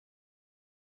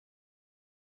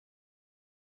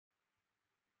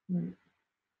Right.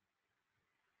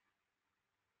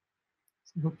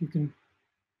 So I hope you can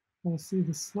all see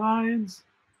the slides.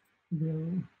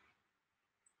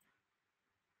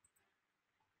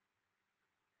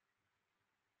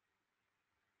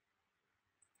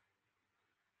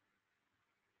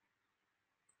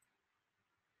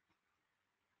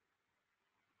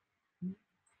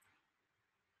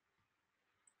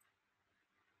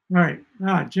 All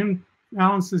right. Jim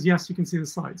Allen says, yes, you can see the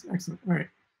slides. Excellent. All right.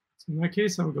 So in that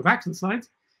case, I will go back to the slides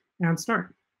and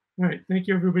start. All right. Thank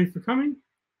you, everybody, for coming.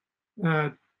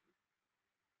 My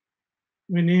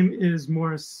name is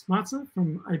Morris Matsa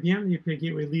from IBM, the API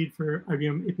Gateway lead for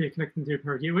IBM API Connecting Data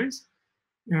Power Gateways.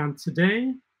 And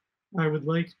today, I would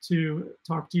like to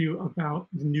talk to you about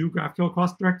the new GraphQL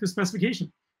cost directive specification,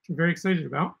 which I'm very excited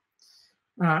about.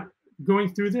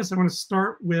 Going through this, I want to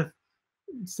start with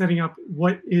setting up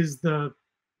what's the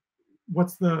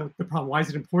problem, why is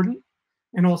it important,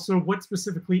 and also what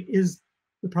specifically is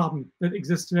the problem that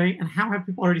exists today, and how have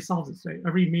people already solved it today.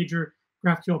 Every major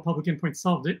GraphQL public endpoint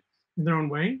solved it in their own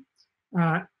way,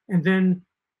 and then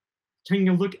taking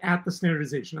a look at the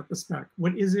standardization, at the spec.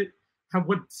 What is it?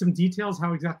 What some details?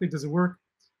 How exactly does it work?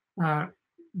 Why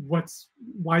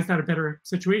is that a better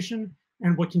situation?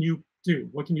 And what can you do?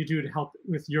 What can you do to help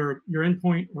with your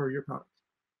endpoint or your product?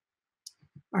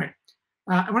 All right.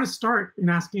 I want to start in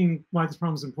asking why this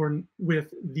problem is important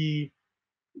with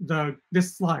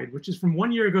this slide, which is from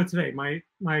 1 year ago today. My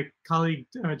colleague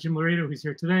Jim Laredo, who's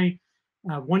here today,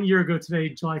 1 year ago today,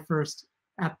 July 1st,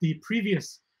 at the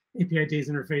previous API Days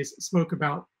interface, spoke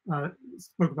about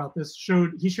this.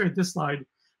 He shared this slide,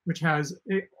 which has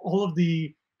all of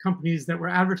the companies that were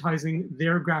advertising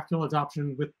their GraphQL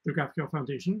adoption with the GraphQL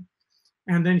Foundation,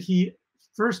 and then he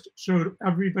first showed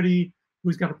everybody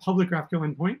who's got a public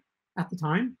GraphQL endpoint at the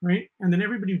time, right? And then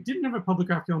everybody who didn't have a public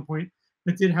GraphQL endpoint,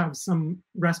 but did have some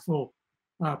RESTful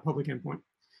public endpoint.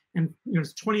 And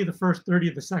it's 20 of the first, 30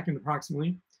 of the second,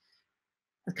 approximately.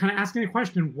 Kind of asking the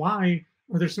question, why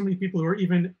are there so many people who are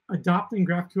even adopting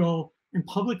GraphQL and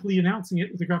publicly announcing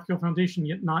it with the GraphQL Foundation,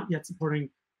 yet not yet supporting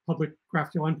public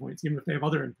GraphQL endpoints, even if they have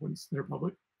other endpoints that are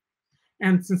public?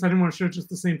 And since I didn't want to show just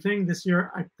the same thing this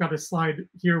year, I've got a slide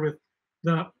here with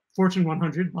the Fortune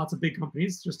 100, lots of big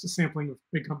companies, just a sampling of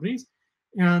big companies,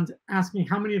 and asking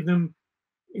how many of them,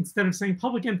 instead of saying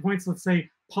public endpoints, let's say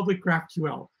public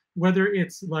GraphQL, whether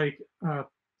it's like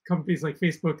companies like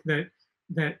Facebook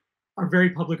that are very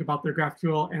public about their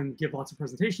GraphQL and give lots of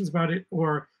presentations about it,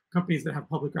 or companies that have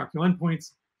public GraphQL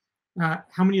endpoints.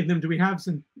 How many of them do we have?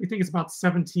 So we think it's about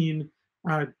 17.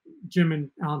 Jim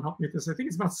and Alan helped me with this. I think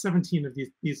it's about 17 of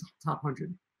these top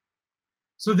 100.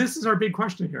 So this is our big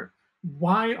question here.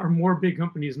 Why are more big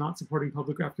companies not supporting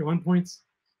public GraphQL endpoints,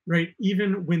 right?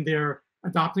 Even when they're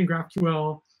adopting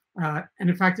GraphQL. And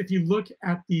in fact, if you look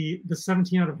at the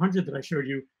 17 out of 100 that I showed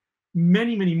you,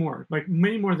 many more, like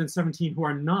many more than 17 who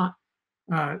are not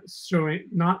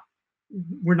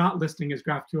we're not listing as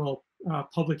GraphQL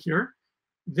public here.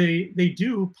 They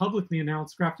do publicly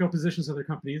announce GraphQL positions of their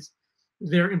companies.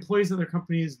 Their employees of their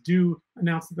companies do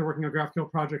announce that they're working on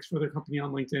GraphQL projects for their company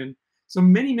on LinkedIn. So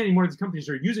many more of these companies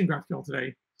are using GraphQL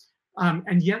today,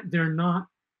 and yet they're not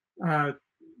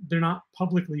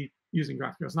publicly using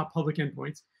GraphQL. It's not public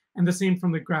endpoints. And the same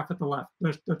from the graph at the left,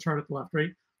 the chart at the left,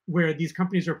 right? Where these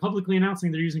companies are publicly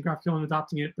announcing they're using GraphQL and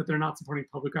adopting it, but they're not supporting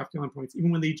public GraphQL endpoints,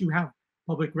 even when they do have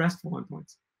public RESTful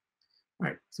endpoints. All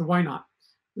right, so why not?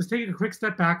 Let's take a quick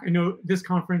step back. I know this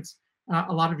conference,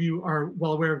 a lot of you are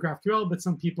well aware of GraphQL, but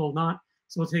some people not.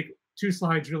 So we'll take 2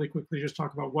 slides really quickly, just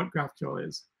talk about what GraphQL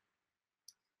is.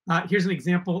 Here's an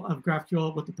example of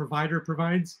GraphQL, what the provider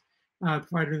provides. The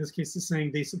provider in this case is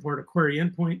saying they support a query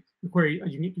endpoint. The query,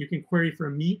 you can query for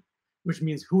me, which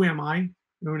means who am I? I'm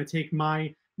going to take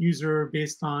my user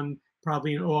based on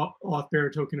probably an auth bearer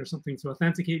token or something to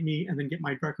authenticate me, and then get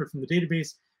my record from the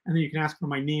database. And then you can ask for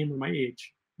my name or my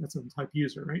age. That's a type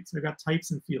user, right? So I've got types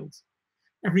and fields.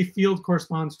 Every field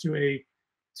corresponds to a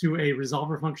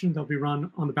resolver function that'll be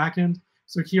run on the back end.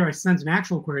 So here I send an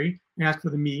actual query, I ask for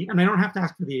the me, and I don't have to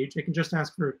ask for the age. I can just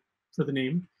ask for the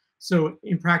name. So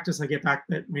in practice, I get back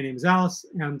that my name is Alice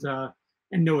and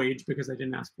no age because I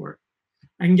didn't ask for it.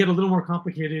 I can get a little more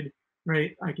complicated,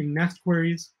 right? I can nest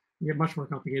queries. I get much more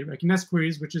complicated. I can nest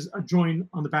queries, which is a join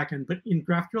on the back end. But in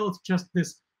GraphQL, it's just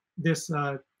this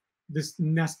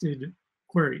nested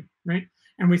query, right?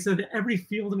 And we said that every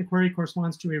field in a query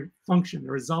corresponds to a function,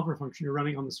 a resolver function you're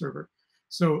running on the server.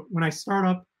 So when I start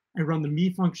up, I run the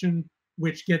me function,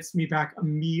 which gets me back a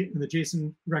me in the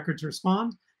JSON record to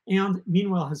respond, and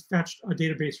meanwhile has fetched a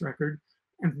database record.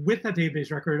 And with that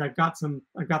database record, I've got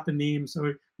the name.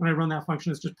 So when I run that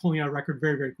function, it's just pulling out a record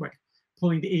very quick.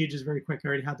 pulling the age is very quick. I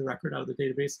already had the record out of the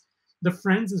database. The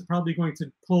friends is probably going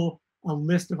to pull a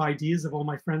list of IDs of all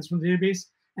my friends from the database,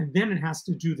 and then it has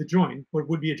to do the join, what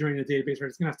would be a join in a database, right?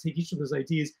 It's gonna have to take each of those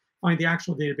IDs, find the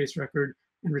actual database record,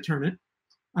 and return it.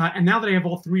 And now that I have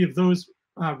all three of those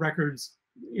records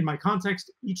in my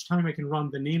context, each time I can run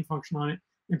the name function on it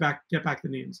and get back the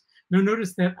names. Now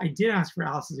notice that I did ask for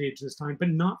Alice's age this time, but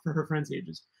not for her friends'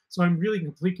 ages. So I'm really in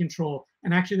complete control.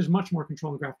 And actually, there's much more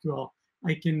control in GraphQL.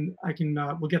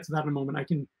 We'll get to that in a moment. I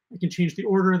can change the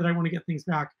order that I want to get things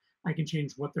back. I can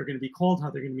change what they're going to be called,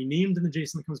 how they're going to be named in the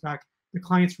JSON that comes back. The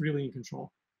client's really in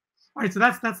control. All right, so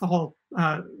that's the whole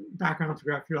background to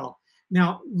GraphQL.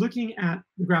 Now, looking at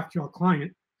the GraphQL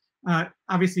client,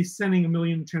 obviously sending 1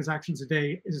 million transactions a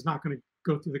day is not going to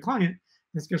go through the client.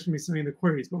 It's just going to be sending the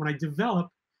queries. But when I develop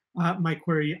my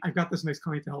query, I've got this nice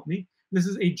client to help me. This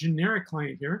is a generic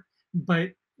client here,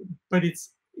 but it's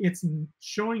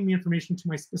showing me information to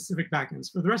my specific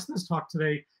backends. For the rest of this talk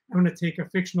today, I'm going to take a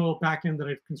fictional backend that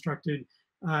I've constructed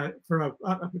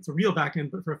it's a real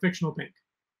backend, but for a fictional bank,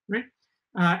 right?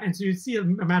 And so you see,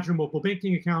 imagine a mobile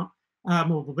banking account,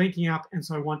 mobile banking app, and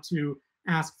so I want to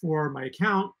ask for my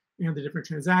account and the different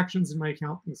transactions in my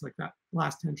account, things like that,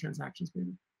 last 10 transactions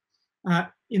maybe.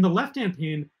 In the left-hand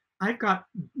pane, I've got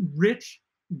rich,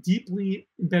 deeply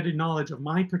embedded knowledge of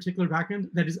my particular backend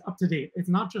that is up to date. It's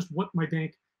not just what my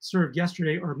bank served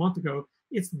yesterday or a month ago.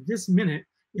 It's this minute.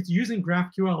 It's using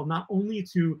GraphQL not only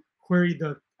to query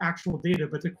the actual data,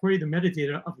 but to query the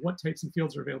metadata of what types and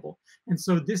fields are available. And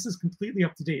so this is completely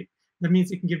up to date. That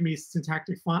means it can give me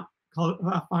syntactic font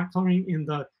coloring in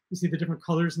you see the different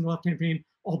colors in the left-hand pane,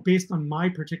 all based on my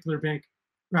particular bank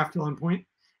GraphQL endpoint.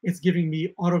 It's giving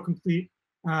me autocomplete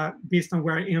based on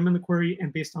where I am in the query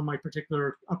and based on my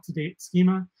particular up-to-date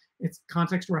schema. It's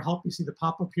context-aware help. You see the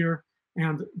pop-up here.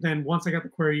 And then once I got the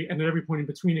query, and at every point in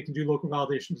between, it can do local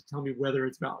validation to tell me whether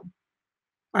it's valid.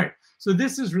 All right, so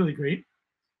this is really great.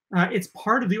 It's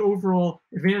part of the overall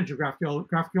advantage of GraphQL.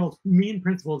 GraphQL's main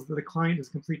principle is that the client is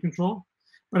complete control.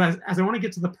 But as I want to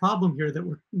get to the problem here,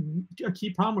 a key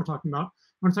problem we're talking about, I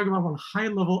want to talk about one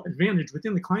high-level advantage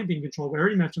within the client being in control. We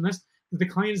already mentioned this, that the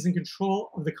client is in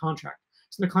control of the contract.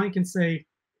 So the client can say,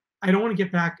 I don't want to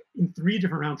get back in 3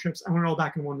 different round trips. I want it all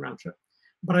back in 1 round trip.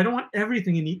 But I don't want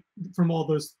everything from all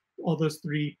those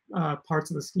 3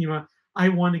 parts of the schema. I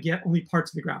want to get only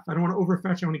parts of the graph. I don't want to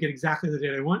overfetch. I want to get exactly the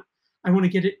data I want. I want to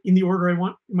get it in the order I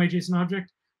want in my JSON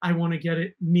object. I want to get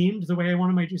it named the way I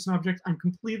want in my JSON object. I'm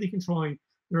completely controlling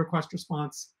the request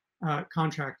response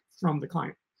contract from the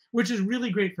client, which is really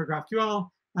great for GraphQL.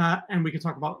 And we can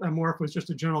talk about that more if it was just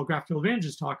a general GraphQL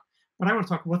advantages talk. But I want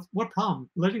to talk what problem?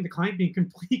 Letting the client be in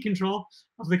complete control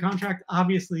of the contract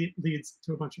obviously leads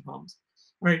to a bunch of problems.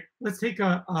 All right, let's take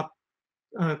a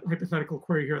hypothetical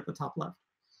query here at the top left,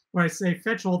 where I say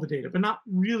fetch all the data, but not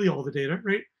really all the data,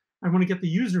 right? I want to get the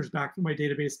users back from my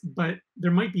database, but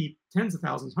there might be tens of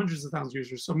thousands, hundreds of thousands of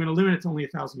users. So I'm going to limit it to only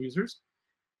 1,000 users.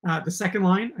 The second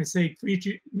line, I say for each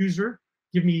user,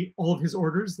 give me all of his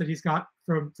orders that he's got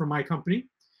from my company.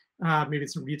 Maybe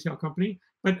it's a retail company,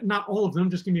 but not all of them.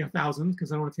 Just give me 1,000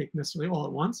 because I don't want to take necessarily all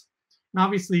at once. And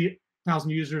obviously,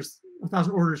 1,000 users,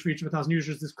 1,000 orders for each of 1,000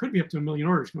 users. This could be up to 1 million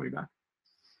orders coming back.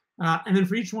 And then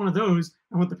for each one of those,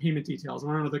 I want the payment details. I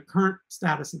want to know the current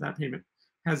status of that payment.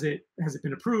 Has it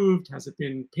been approved? Has it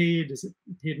been paid? Is it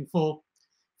paid in full?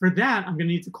 For that, I'm going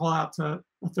to need to call out to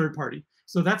a third party.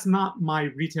 So that's not my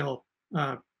retail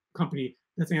company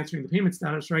that's answering the payment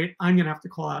status, right? I'm going to have to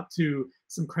call out to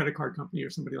some credit card company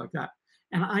or somebody like that.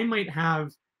 And I might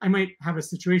have a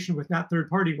situation with that third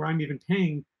party where I'm even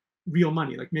paying real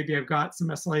money. Like maybe I've got some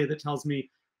SLA that tells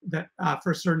me that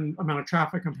for a certain amount of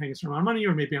traffic, I'm paying a certain amount of money,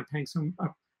 or maybe I'm paying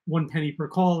 1 penny per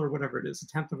call or whatever it is,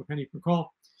 1/10 of a penny per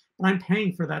call. But I'm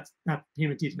paying for that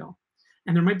payment detail.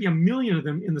 And there might be 1 million of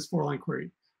them in this 4-line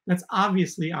query. That's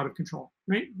obviously out of control,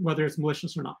 right? Whether it's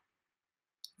malicious or not.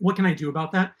 What can I do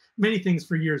about that? Many things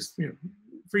for years.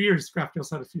 For years, GraphQL's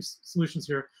had a few solutions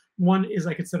here. One is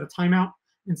I could set a timeout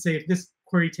and say if this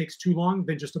query takes too long,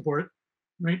 then just abort it,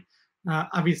 right?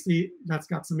 Obviously, that's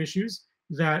got some issues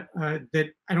that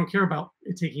I don't care about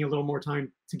it taking a little more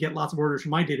time to get lots of orders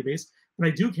from my database, but I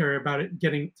do care about it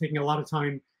taking a lot of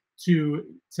time to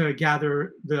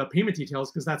gather the payment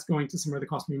details, because that's going to somewhere that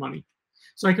costs me money.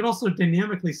 So I could also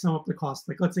dynamically sum up the cost.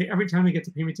 Like let's say every time I get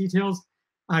to payment details,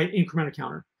 I increment a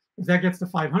counter. If that gets to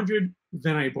 500,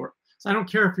 then I abort. So I don't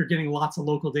care if you're getting lots of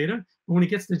local data, but when it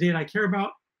gets to data I care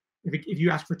about, if you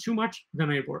ask for too much, then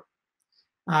I abort.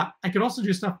 I could also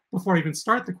do stuff before I even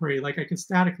start the query. Like I can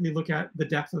statically look at the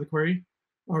depth of the query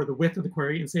or the width of the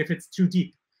query and say if it's too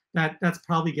deep, that's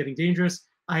probably getting dangerous.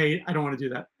 I don't want to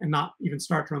do that and not even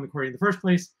start to run the query in the first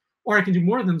place. Or I can do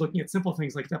more than looking at simple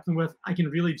things like depth and width. I can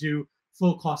really do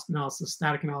full cost analysis,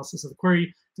 static analysis of the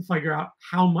query to figure out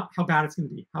how bad it's going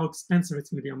to be, how expensive it's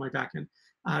going to be on my backend.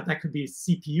 That could be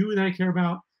CPU that I care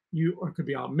about, or it could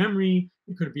be about memory.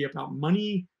 It could be about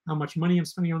money, how much money I'm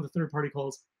spending on the third-party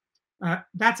calls.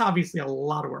 That's obviously a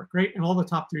lot of work, right? And all the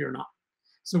top three are not.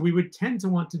 So we would tend to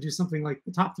want to do something like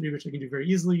the top three, which I can do very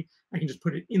easily. I can just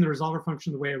put it in the resolver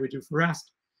function the way I would do for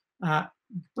REST.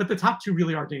 But the top two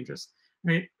really are dangerous,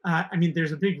 right? I mean,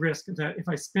 there's a big risk that if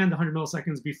I spend 100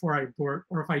 milliseconds before I abort,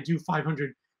 or if I do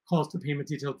 500 calls to payment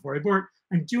detail before I abort,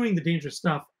 I'm doing the dangerous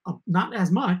stuff, not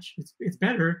as much, it's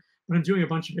better, but I'm doing a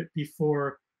bunch of it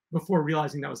before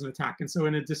realizing that was an attack. And so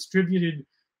in a distributed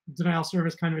denial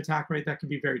service kind of attack, right, that can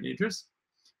be very dangerous.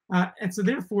 And so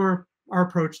therefore, our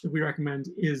approach that we recommend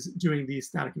is doing the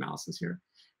static analysis here.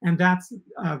 And that's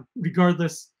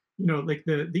regardless, like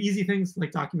the easy things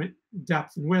like document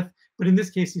depth and width. But in this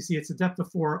case, you see it's a depth of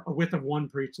 4, a width of 1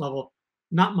 per each level,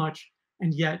 not much,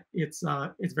 and yet it's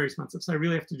very expensive. So I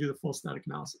really have to do the full static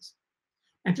analysis.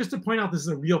 And just to point out, this is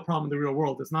a real problem in the real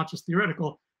world. It's not just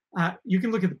theoretical. You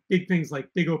can look at the big things like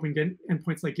big open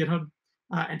endpoints like GitHub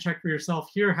and check for yourself.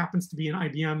 Here happens to be an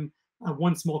IBM,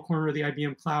 one small corner of the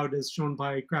IBM cloud as shown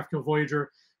by GraphQL Voyager.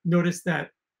 Notice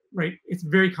that, right, it's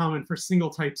very common for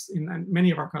single types, and many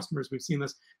of our customers, we've seen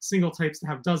this, single types to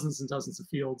have dozens and dozens of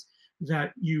fields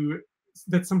that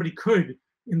somebody could,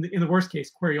 in the worst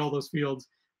case, query all those fields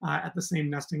at the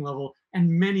same nesting level, and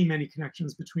many, many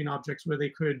connections between objects where they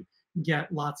could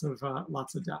get lots of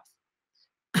depth.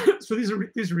 So these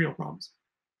are real problems.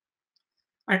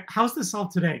 All right, how's this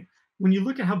solved today? When you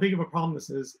look at how big of a problem this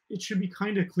is, it should be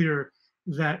kind of clear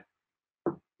that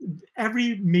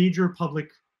every major public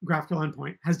GraphQL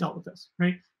endpoint has dealt with this,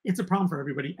 right? It's a problem for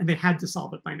everybody, and they had to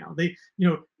solve it by now. They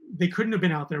couldn't have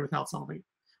been out there without solving it.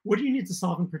 What do you need to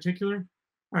solve in particular?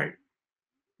 All right,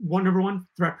 number one,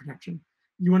 threat protection.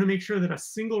 You want to make sure that a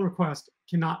single request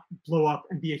cannot blow up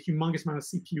and be a humongous amount of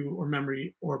CPU or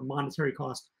memory or monetary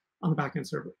cost on the backend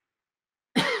server.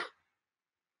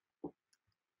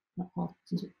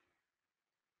 Excuse me.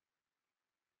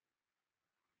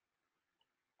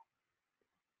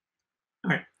 All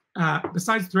right.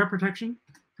 Besides threat protection,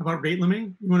 how about rate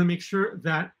limiting? You want to make sure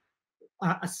that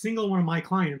a single one of my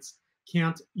clients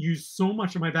can't use so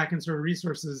much of my backend server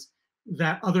resources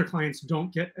that other clients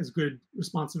don't get as good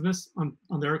responsiveness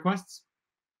on their requests.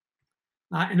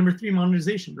 And number three,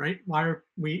 monetization, right? Why are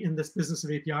we in this business of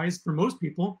APIs? For most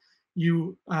people,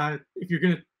 if you're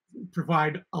going to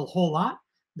provide a whole lot,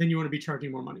 then you want to be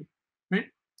charging more money, right?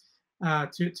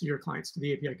 To your clients, to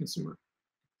the API consumer.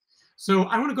 So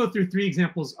I want to go through 3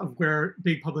 examples of where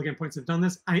big public endpoints have done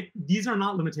this. These are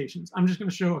not limitations. I'm just going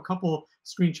to show a couple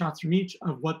screenshots from each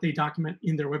of what they document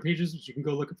in their web pages, which you can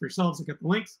go look at for yourselves and get the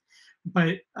links.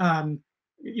 But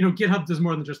GitHub does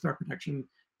more than just threat protection.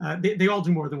 They all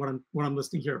do more than what I'm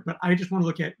listing here. But I just want to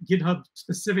look at GitHub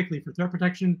specifically for threat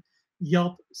protection,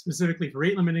 Yelp specifically for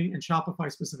rate limiting, and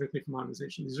Shopify specifically for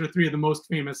monetization. These are 3 of the most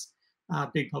famous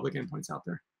big public endpoints out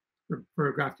there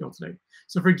for GraphQL today.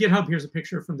 So for GitHub, here's a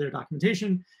picture from their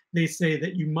documentation. They say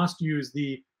that you must use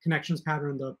the connections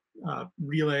pattern, the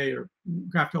relay or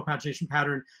GraphQL pagination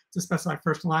pattern to specify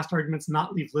first and last arguments,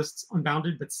 not leave lists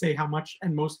unbounded, but say how much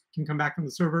and most can come back from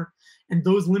the server. And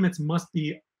those limits must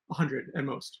be 100 at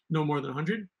most, no more than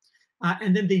 100.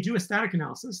 And then they do a static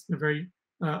analysis. They're very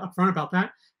upfront about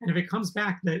that. And if it comes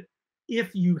back that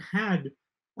if you had,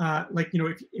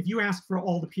 if you ask for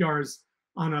all the PRs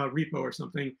on a repo or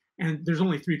something, and there's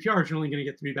only 3 PRs, you're only going to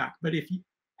get 3 back. But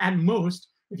at most,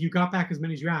 if you got back as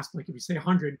many as you asked, like if you say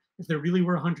 100, if there really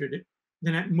were 100,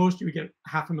 then at most you would get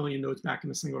 500,000 nodes back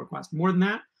in a single request. More than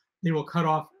that, they will cut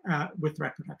off with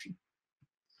threat protection.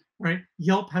 All right.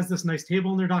 Yelp has this nice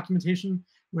table in their documentation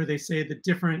where they say the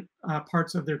different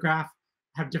parts of their graph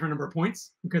have different number of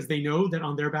points because they know that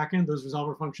on their backend, those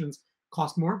resolver functions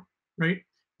cost more, right?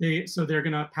 So they're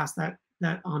going to pass that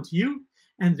on to you.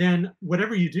 And then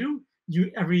whatever you do,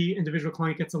 every individual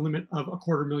client gets a limit of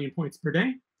 250,000 points per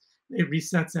day. It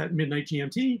resets at midnight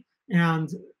GMT, and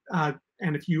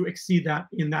if you exceed that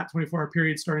in that 24-hour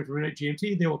period starting from midnight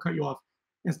GMT, they will cut you off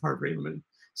as part of rate limiting.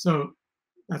 So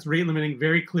that's rate limiting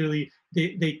very clearly.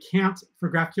 They can't, for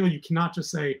GraphQL, you cannot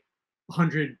just say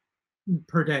 100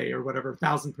 per day or whatever,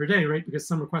 1,000 per day, right? Because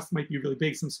some requests might be really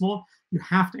big, some small. You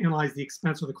have to analyze the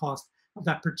expense or the cost of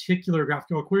that particular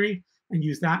GraphQL query and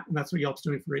use that, and that's what Yelp's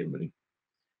doing for rate limiting.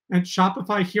 And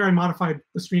Shopify, here I modified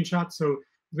the screenshot. So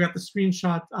we got the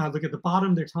screenshot, look at the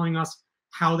bottom, they're telling us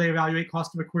how they evaluate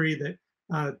cost of a query,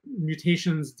 that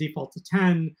mutations default to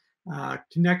 10,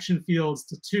 connection fields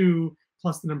to 2,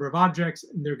 plus the number of objects,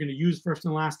 and they're going to use first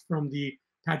and last from the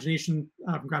pagination,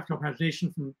 GraphQL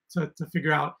pagination to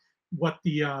figure out what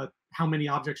the how many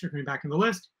objects are coming back in the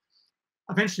list.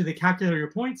 Eventually, they calculate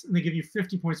your points, and they give you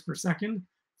 50 points per second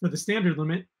for the standard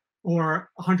limit, or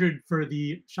 100 for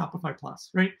the Shopify Plus,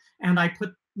 right? And I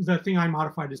put the thing I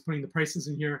modified is putting the prices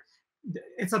in here.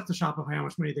 It's up to Shopify how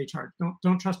much money they charge.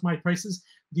 Don't trust my prices.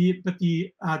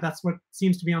 That's what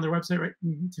seems to be on their website right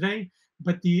today.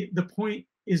 But the point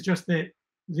is just that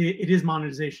it is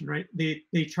monetization, right?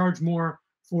 They charge more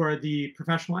for the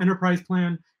professional enterprise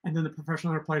plan, and then the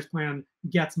professional enterprise plan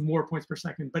gets more points per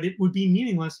second. But it would be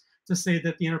meaningless to say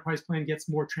that the enterprise plan gets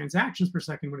more transactions per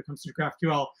second when it comes to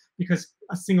GraphQL, because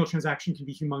a single transaction can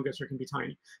be humongous or can be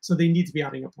tiny. So they need to be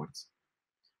adding up points.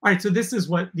 All right, so this is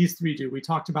what these three do. We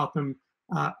talked about them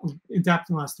in depth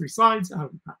in the last 3 slides,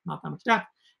 not that much depth.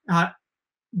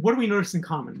 What do we notice in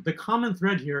common? The common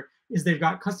thread here is they've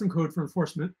got custom code for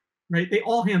enforcement, right? They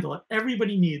all handle it.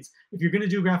 Everybody needs, if you're going to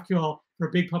do GraphQL for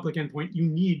a big public endpoint, you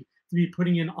need to be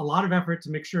putting in a lot of effort to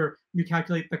make sure you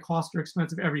calculate the cost or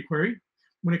expense of every query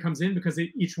when it comes in, because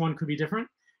each one could be different.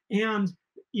 And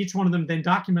each one of them then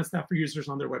documents that for users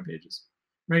on their web pages,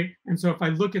 right? And so if I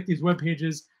look at these web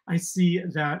pages, I see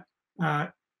that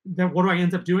what do I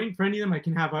end up doing for any of them? I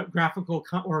can have a graphical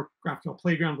or GraphQL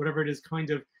playground, whatever it is, kind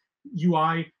of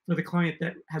UI for the client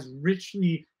that has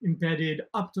richly embedded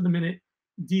up to the minute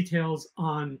details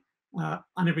on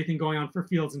everything going on for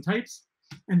fields and types.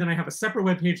 And then I have a separate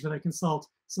web page that I consult,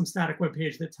 some static web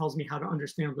page that tells me how to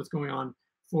understand what's going on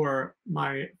for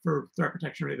threat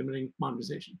protection, rate limiting,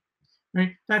 monetization.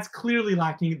 Right? That's clearly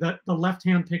lacking. The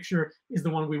left-hand picture is the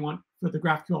one we want for the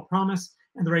GraphQL promise,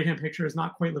 and the right-hand picture is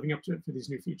not quite living up to it for these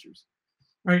new features.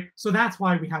 Right? So that's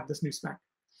why we have this new spec.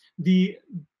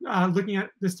 Looking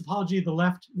at this topology, the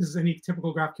left, this is any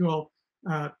typical GraphQL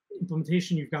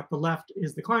implementation. You've got the left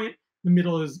is the client, the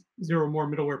middle is 0 or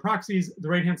more middleware proxies, the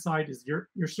right-hand side is your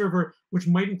server, which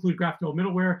might include GraphQL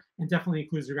middleware and definitely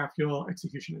includes your GraphQL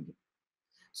execution engine.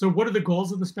 So what are the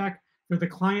goals of the spec? For the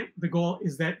client, the goal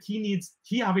is that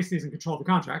he obviously is in control of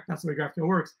the contract. That's the way GraphQL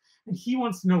works. And he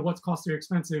wants to know what's costly or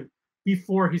expensive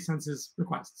before he sends his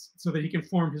requests so that he can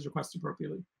form his requests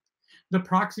appropriately. The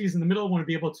proxies in the middle want to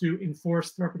be able to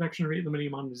enforce threat protection, rate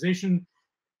limiting, monetization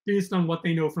based on what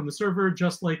they know from the server,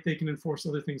 just like they can enforce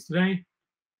other things today.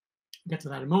 I'll get to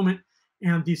that in a moment.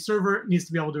 And the server needs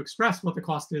to be able to express what the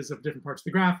cost is of different parts of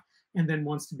the graph, and then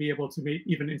wants to be able to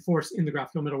even enforce in the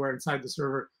GraphQL middleware inside the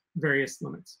server various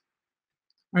limits.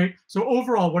 All right, so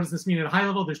overall, what does this mean at a high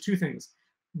level? There's 2 things.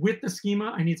 With the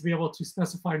schema, I need to be able to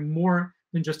specify more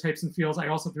than just types and fields. I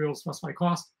also have to be able to specify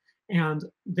cost. And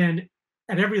then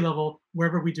at every level,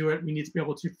 wherever we do it, we need to be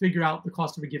able to figure out the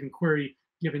cost of a given query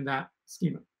given that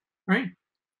schema, right?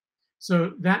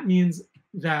 So that means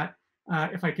that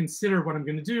if I consider what I'm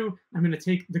going to do, I'm going to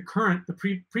take the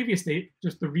previous state,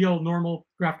 just the real normal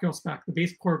GraphQL spec, the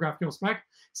base core GraphQL spec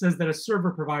says that a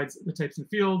server provides the types and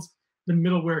fields, the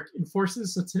middleware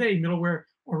enforces. So today, middleware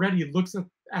already looks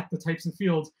at the types and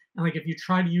fields, and like if you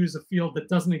try to use a field that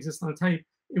doesn't exist on a type,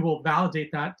 it will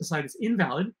validate that, decide it's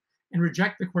invalid, and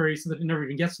reject the query so that it never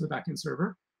even gets to the backend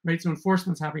server, right? So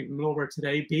enforcement's happening in middleware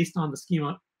today based on the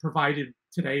schema provided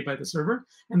today by the server,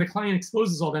 and the client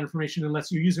exposes all that information and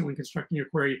lets you use it when constructing your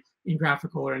query in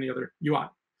GraphQL or any other UI.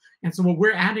 And so what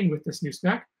we're adding with this new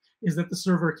spec is that the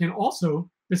server can also,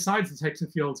 besides the types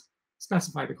and fields,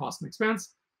 specify the cost and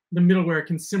expense. The middleware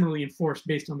can similarly enforce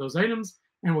based on those items,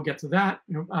 and we'll get to that.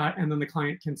 And then the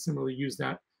client can similarly use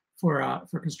that for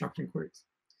constructing queries.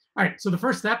 All right, so the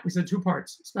first step, we said 2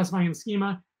 parts: specifying the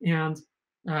schema and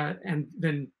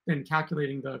then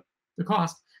calculating the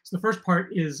cost. So the first part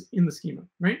is in the schema,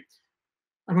 right?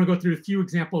 I'm going to go through a few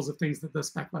examples of things that the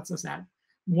spec lets us add.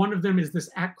 One of them is this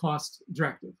 @cost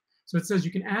directive. So it says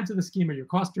you can add to the schema your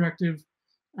cost directive.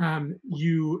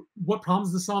 What problems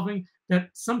is this solving? That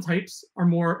some types are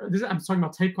more, I'm talking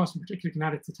about type cost in particular, you can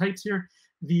add it to types here.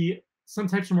 Some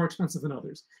types are more expensive than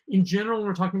others. In general, when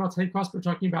we're talking about type cost, we're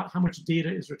talking about how much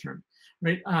data is returned,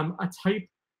 right? A type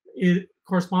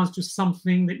corresponds to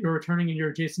something that you're returning in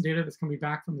your JSON data that's coming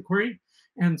back from the query.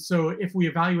 And so if we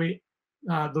evaluate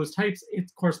those types,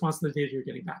 it corresponds to the data you're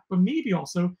getting back, but maybe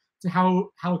also to how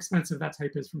expensive that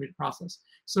type is for me to process.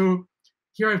 So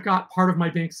here I've got part of my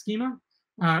bank schema.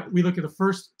 We look at the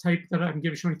first type that I'm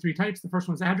showing 3 types. The first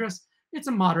one's address. It's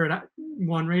a moderate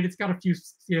one, right? It's got a few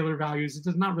scalar values. It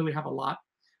does not really have a lot,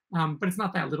 but it's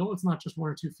not that little. It's not just 1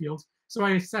 or 2 fields. So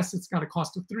I assess it's got a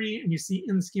cost of 3, and you see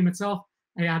in the schema itself,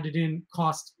 I added in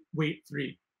cost weight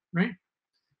 3, right?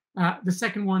 The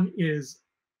second one is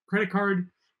credit card.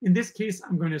 In this case,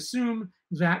 I'm going to assume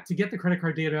that to get the credit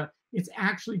card data, it's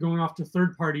actually going off to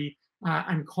third party.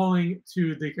 I'm calling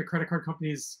to the credit card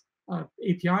company's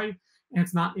API, and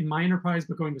it's not in my enterprise,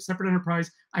 but going to a separate enterprise.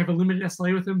 I have a limited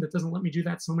SLA with them that doesn't let me do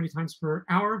that so many times per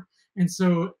hour. And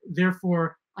so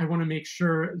therefore, I want to make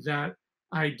sure that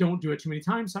I don't do it too many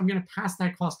times. So I'm going to pass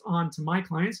that cost on to my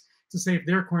clients to say if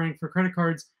they're querying for credit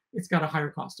cards, it's got a higher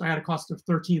cost. So I had a cost of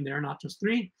 13 there, not just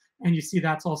 3. And you see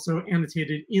that's also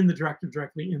annotated in the directive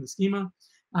directly in the schema.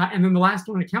 And then the last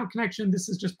one, account connection, this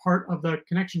is just part of the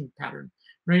connection pattern,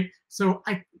 right? So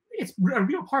it's a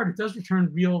real part. It does return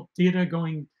real data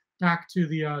going back to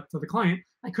the client.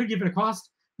 I could give it a cost,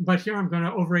 but here I'm going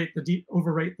to overwrite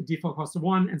the default cost of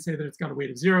 1 and say that it's got a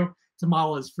weight of 0. To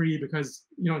model as free because,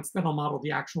 instead I'll model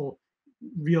the actual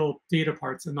real data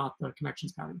parts and not the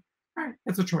connections pattern. All right,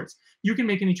 that's a choice. You can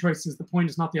make any choices. The point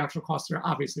is not the actual cost here,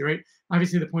 obviously, right?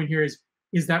 Obviously, the point here is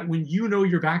that when you know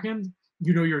your backend,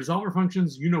 you know your resolver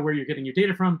functions, you know where you're getting your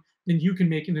data from, then you can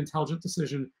make an intelligent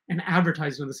decision and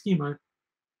advertise it in the schema. All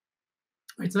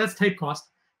right, so that's type cost.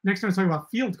 Next, I'm talking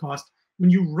about field cost. When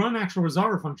you run actual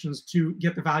resolver functions to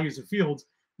get the values of fields,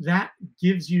 that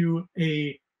gives you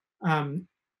a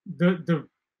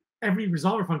every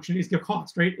resolver function is a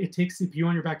cost, right? It takes CPU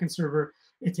on your backend server,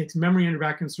 it takes memory on your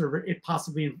backend server, it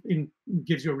possibly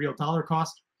gives you a real dollar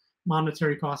cost,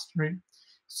 monetary cost, right?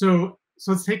 So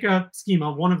let's take a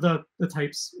schema, one of the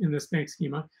types in this bank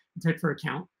schema, type for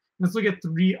account. Let's look at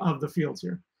 3 of the fields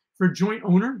here. For joint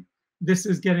owner, this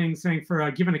is saying for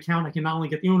a given account, I can not only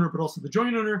get the owner, but also the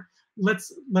joint owner.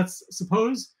 Let's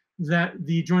suppose that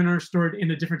the joint owner is stored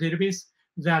in a different database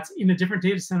that's in a different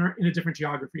data center in a different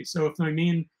geography. So if my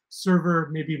main server,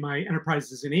 maybe my enterprise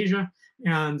is in Asia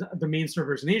and the main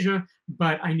server is in Asia,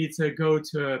 but I need to go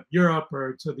to Europe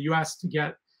or to the US to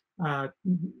get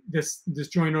this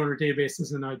joint owner database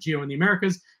is in a geo in the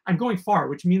Americas, I'm going far,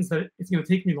 which means that it's going to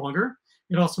take me longer.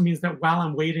 It also means that while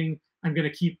I'm waiting, I'm going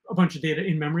to keep a bunch of data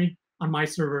in memory on my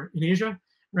server in Asia,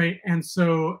 right? And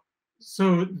so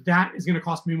that is going to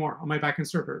cost me more on my backend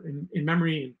server in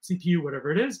memory and CPU, whatever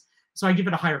it is. So I give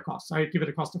it a higher cost. So I give it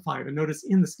a cost of 5. And notice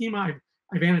in the schema,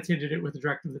 I've annotated it with a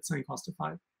directive that's saying cost of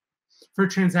 5. For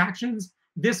transactions,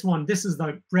 this is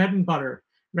the bread and butter,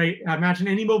 right? Imagine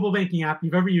any mobile banking app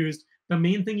you've ever used. The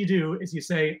main thing you do is you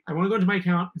say, I want to go into my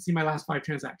account and see my last 5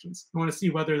 transactions. I want to see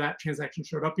whether that transaction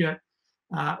showed up yet,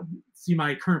 see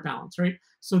my current balance, right?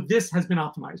 So this has been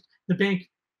optimized. The bank,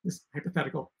 this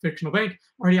hypothetical fictional bank,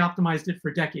 already optimized it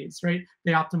for decades, right?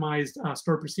 They optimized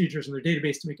stored procedures in their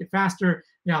database to make it faster.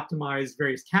 They optimized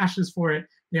various caches for it.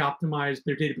 They optimized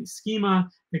their database schema.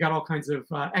 They got all kinds of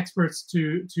experts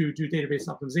to do database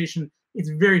optimization. It's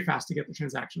very fast to get the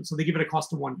transaction. So they give it a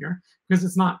cost of 1 here because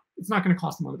it's not going to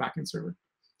cost them on the backend server.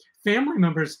 Family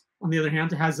members, on the other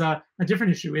hand, has a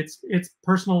different issue. It's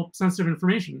personal sensitive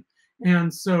information.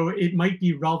 And so it might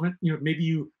be relevant, maybe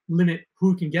you limit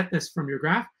who can get this from your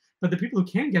graph, but the people who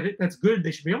can get it, that's good.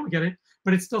 They should be able to get it,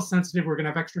 but it's still sensitive. We're going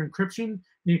to have extra encryption.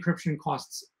 The encryption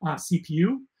costs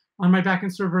CPU on my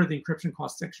backend server. The encryption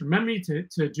costs extra memory to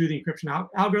do the encryption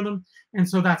algorithm. And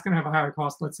so that's going to have a higher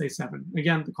cost, let's say 7.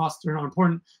 Again, the costs are not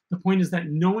important. The point is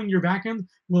that knowing your backend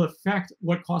will affect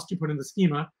what cost you put in the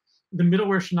schema. The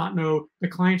middleware should not know, the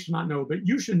client should not know, but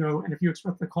you should know. And if you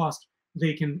expect the cost,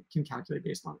 they can calculate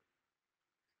based on it.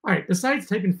 All right, besides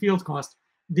type and field cost,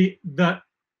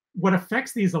 what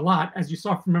affects these a lot, as you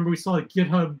saw, remember we saw that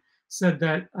GitHub said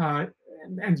that,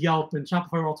 and Yelp and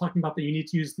Shopify were all talking about that you need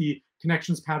to use the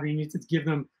connections pattern, you need to give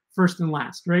them first and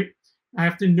last, right? I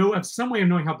have to have some way of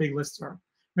knowing how big lists are,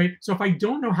 right? So if I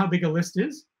don't know how big a list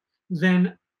is,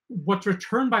 then what's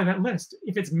returned by that list,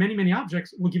 if it's many, many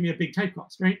objects, will give me a big type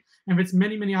cost, right? And if it's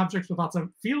many, many objects with lots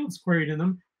of fields queried in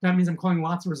them, that means I'm calling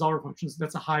lots of resolver functions.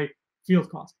 That's a high field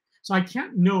cost. So I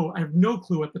can't know, I have no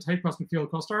clue what the type cost and field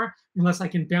cost are unless I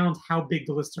can bound how big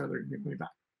the lists are that are going to be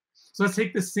back. So let's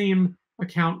take the same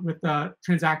account with the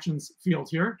transactions field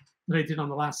here that I did on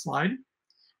the last slide.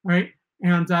 All right,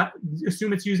 and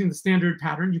assume it's using the standard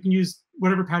pattern. You can use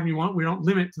whatever pattern you want. We don't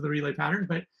limit to the relay pattern,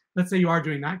 but let's say you are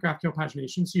doing that, GraphQL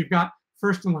pagination. So you've got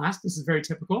first and last. This is very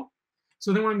typical.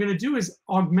 So then what I'm going to do is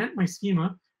augment my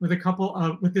schema with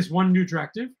with this one new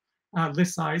directive,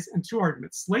 list size, and 2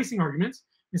 arguments. Slicing arguments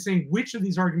is saying which of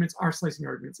these arguments are slicing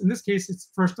arguments. In this case, it's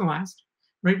first and last,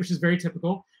 right, which is very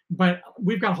typical. But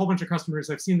we've got a whole bunch of customers.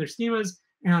 I've seen their schemas,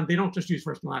 and they don't just use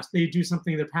first and last. They do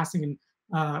something, they're passing in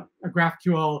a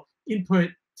GraphQL input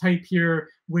type here,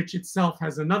 which itself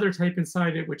has another type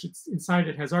inside it, which inside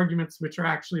it has arguments, which are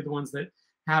actually the ones that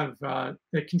have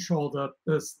that control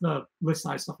the list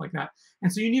size, stuff like that.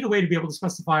 And so you need a way to be able to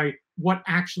specify what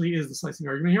actually is the slicing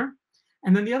argument here.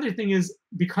 And then the other thing is,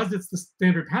 because it's the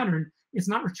standard pattern, it's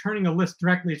not returning a list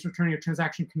directly, it's returning a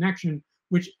transaction connection,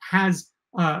 which has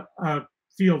a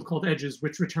field called edges,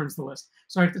 which returns the list.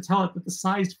 So I have to tell it that the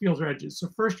sized fields are edges. So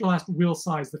first or last will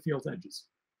size the field's edges.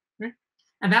 Okay?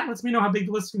 And that lets me know how big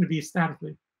the list is going to be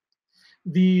statically.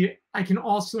 I can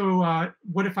also,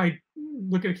 what if I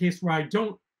look at a case where I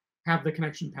don't have the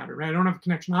connection pattern, right? I don't have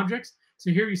connection objects. So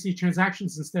here you see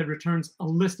transactions instead returns a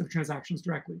list of transactions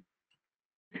directly.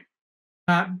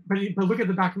 But look at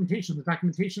the documentation. The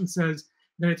documentation says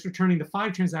that it's returning the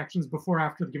 5 transactions before or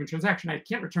after the given transaction. I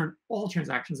can't return all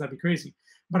transactions, that'd be crazy.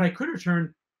 But I could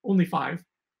return only 5,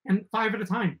 and 5 at a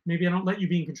time. Maybe I don't let you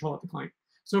be in control at the client.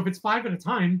 So if it's 5 at a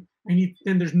time,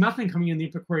 then there's nothing coming in the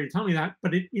input query to tell me that,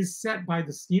 but it is set by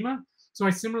the schema. So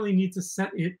I similarly need to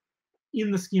set it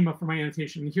in the schema for my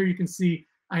annotation. And here you can see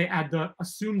I add the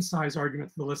assume size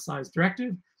argument to the list size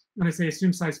directive. And I say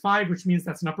assume size 5, which means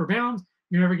that's an upper bound.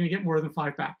 You're never going to get more than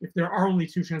 5 back. If there are only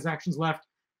 2 transactions left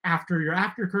after your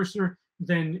after cursor,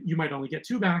 then you might only get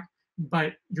 2 back,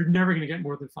 but you're never going to get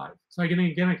more than 5. So again,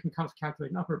 I can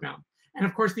calculate an upper bound. And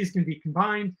of course, these can be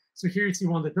combined. So here you see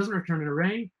one that doesn't return an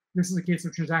array. This is a case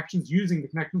of transactions using the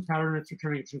connection pattern. It's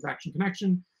returning a transaction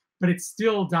connection, but it's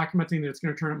still documenting that it's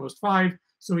going to return at most 5.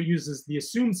 So it uses the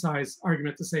assume size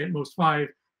argument to say at most 5,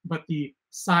 but the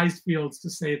sized fields to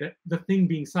say that the thing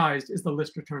being sized is the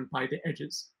list returned by the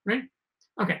edges, right?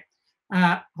 Okay,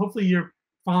 hopefully you're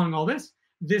following all this.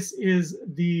 This is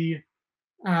these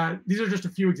are just a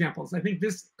few examples. I think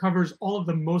this covers all of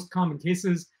the most common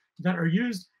cases that are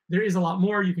used. There is a lot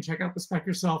more. You can check out the spec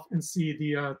yourself and see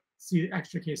the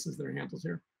extra cases that are handled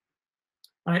here.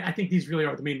 But I think these really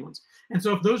are the main ones. And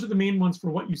so if those are the main ones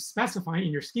for what you specify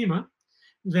in your schema,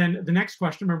 then the next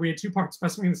question, remember we had 2 parts,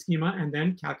 specifying the schema and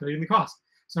then calculating the cost.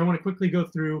 So I want to quickly go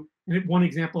through one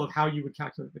example of how you would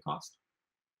calculate the cost.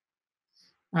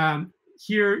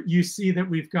 Here you see that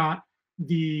we've got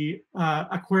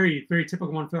a query, very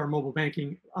typical one for our mobile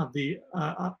banking of the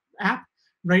app,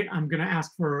 right? I'm going to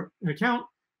ask for an account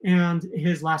and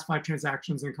his last 5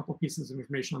 transactions and a couple pieces of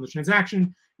information on the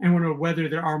transaction. And I want to know whether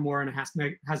there are more, and it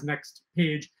has next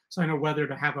page. So I know whether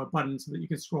to have a button so that you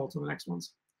can scroll to the next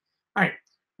ones. All right.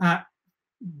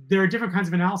 There are different kinds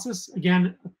of analysis.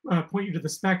 Again, point you to the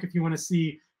spec if you want to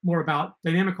see more about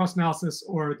dynamic cost analysis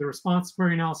or the response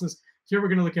query analysis. Here we're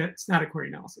going to look at static query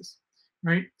analysis,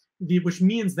 right? Which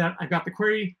means that I've got the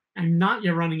query, I'm not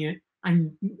yet running it,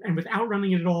 and without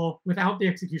running it at all, without the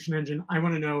execution engine, I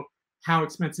want to know how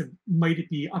expensive might it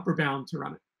be upper bound to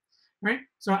run it, right?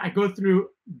 So I go through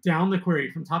down the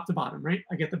query from top to bottom, right?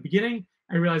 I get the beginning,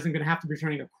 I realize I'm going to have to be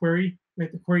returning a query,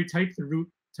 right? The query type, the root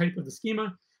type of the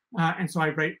schema, and so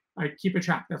I keep a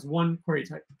track. That's one query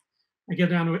type. I get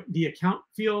down to the account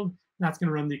field. That's going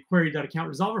to run the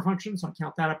query.account resolver function. So I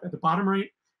count that up at the bottom right.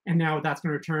 And now that's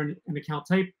going to return an account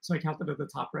type. So I count that at the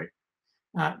top right.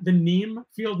 The name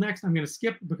field next, I'm going to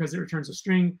skip because it returns a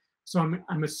string. So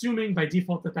I'm assuming by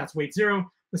default that that's weight 0.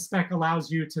 The spec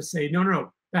allows you to say,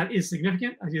 no, that is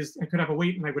significant. I could have a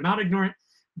weight and I would not ignore it.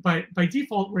 But by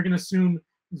default, we're going to assume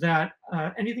that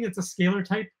anything that's a scalar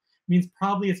type means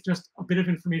probably it's just a bit of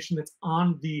information that's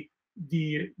on the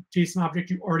JSON object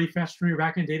you already fetched from your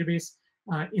backend database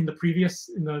in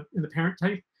the parent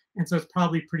type. And so it's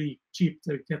probably pretty cheap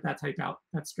to get that type out,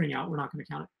 that string out. We're not going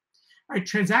to count it. All right,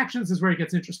 transactions is where it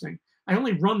gets interesting. I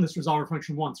only run this resolver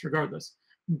function once regardless.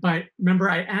 But remember,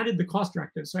 I added the cost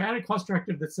directive. So I added cost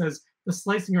directive that says the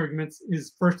slicing arguments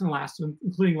is first and last,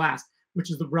 including last,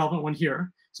 which is the relevant one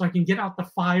here. So I can get out the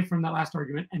 5 from that last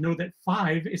argument and know that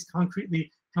 5 is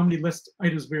concretely how many list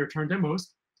items we returned at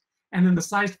most. And then the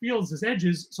sized fields is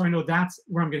edges, so I know that's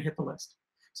where I'm going to hit the list.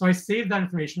 So I save that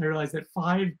information. I realize that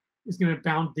 5 is going to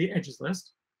bound the edges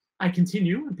list. I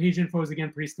continue, and page info is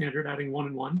again pretty standard, adding 1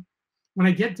 and 1. When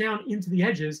I get down into the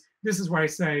edges, this is where I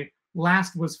say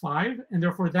last was 5, and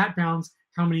therefore that bounds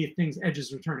how many things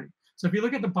edges returning. So if you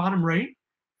look at the bottom right,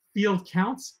 field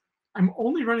counts, I'm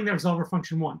only running that resolver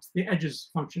function once. The edges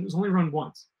function is only run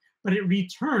once, but it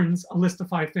returns a list of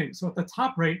 5 things. So at the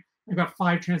top right, I've got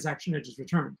 5 transaction edges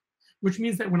returned, which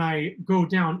means that when I go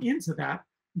down into that,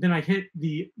 then I hit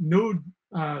the node,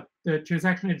 the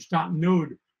transaction edge dot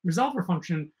node resolver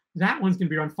function. That one's going to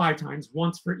be run 5 times,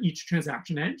 once for each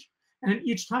transaction edge. And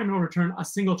each time it'll return a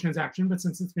single transaction, but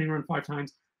since it's being run 5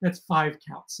 times, that's 5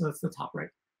 counts. So that's the top right,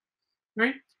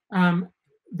 right?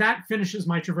 That finishes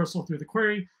my traversal through the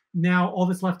query. Now all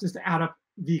that's left is to add up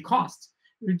the costs.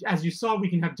 As you saw, we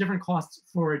can have different costs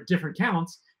for different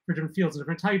counts, for different fields and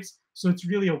different types. So it's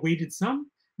really a weighted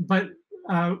sum. But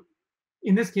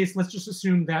in this case, let's just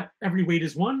assume that every weight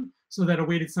is 1, so that a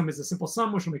weighted sum is a simple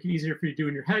sum, which will make it easier for you to do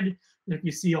in your head. And if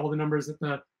you see all the numbers at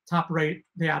the top right,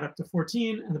 they add up to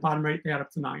 14, and the bottom right, they add up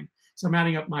to 9. So I'm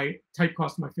adding up my type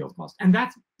cost and my field cost. And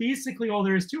that's basically all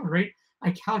there is to it, right?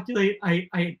 I calculate,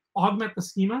 I augment the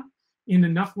schema in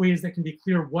enough ways that can be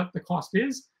clear what the cost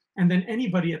is, and then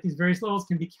anybody at these various levels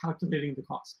can be calculating the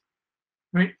cost,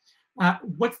 right?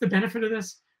 What's the benefit of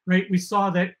this, right? We saw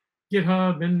that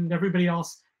GitHub and everybody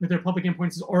else with their public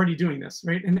endpoints is already doing this,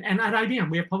 right? And at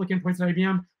IBM, we have public endpoints at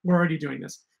IBM, we're already doing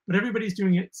this, but everybody's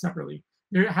doing it separately.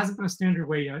 There hasn't been a standard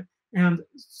way yet. And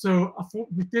so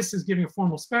this is giving a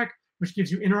formal spec, which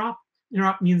gives you interop.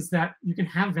 Interop means that you can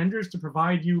have vendors to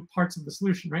provide you parts of the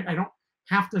solution, right? I don't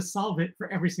have to solve it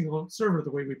for every single server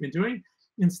the way we've been doing.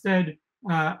 Instead,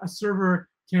 a server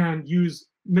can use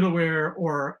middleware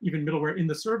or even middleware in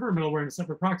the server, middleware in a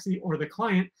separate proxy, or the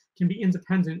client can be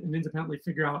independent and independently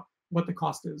figure out what the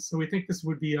cost is. So we think this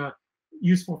would be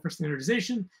useful for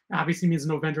standardization. Obviously means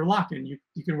no vendor lock-in.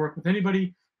 You can work with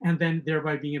anybody, and then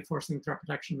thereby being enforcing threat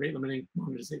protection, rate limiting,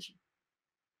 monetization.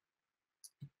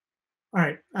 All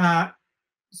right,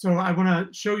 so I want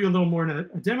to show you a little more in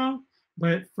a demo,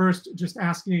 but first just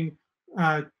asking,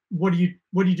 what do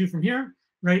you do from here?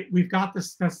 Right, we've got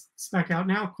this spec out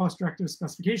now, cost directive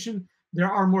specification.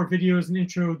 There are more videos and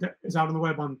intro that is out on the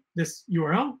web on this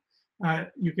URL.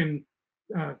 You can,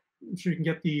 I'm sure you can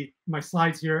get my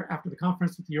slides here after the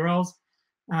conference with the URLs.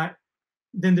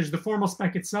 Then there's the formal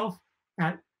spec itself,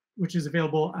 which is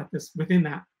available at this, within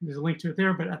that. There's a link to it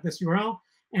there, but at this URL.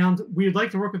 And we'd like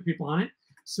to work with people on it.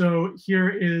 So here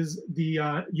is the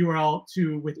URL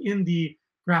to within the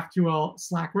GraphQL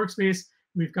Slack workspace.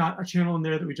 We've got a channel in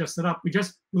there that we just set up. We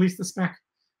just released the spec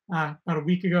about a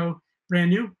week ago, brand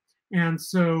new. And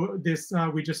so this,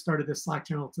 we just started this Slack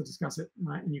channel to discuss it,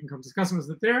 and you can come discuss it with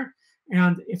it there.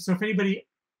 And if anybody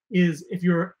is, if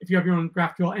you have your own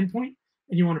GraphQL endpoint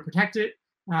and you want to protect it,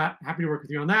 happy to work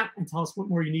with you on that and tell us what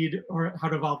more you need or how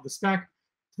to evolve the spec.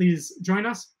 Please join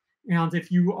us. And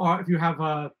if you are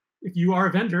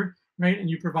a vendor, right, and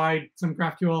you provide some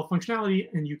GraphQL functionality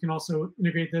and you can also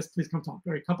integrate this, please come talk.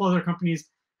 There are a couple other companies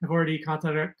have already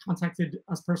contacted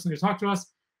us personally to talk to us.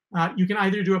 You can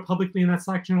either do it publicly in that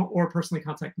Slack channel or personally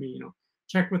contact me.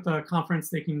 Check with the conference;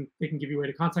 they can give you a way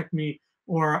to contact me,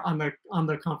 or on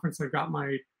the conference I've got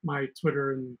my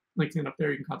Twitter and LinkedIn up there.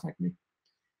 You can contact me,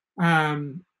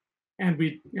 and I'd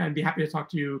be happy to talk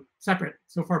to you separate.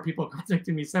 So far, people have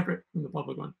contacted me separate from the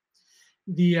public one.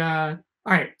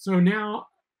 All right, so now.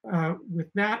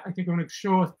 With that, I think I'm going to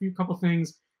show a couple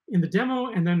things in the demo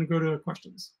and then go to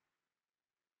questions.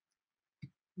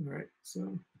 All right,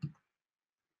 so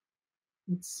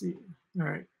let's see. All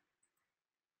right.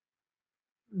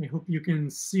 I hope you can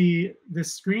see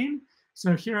this screen.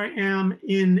 So here I am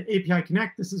in API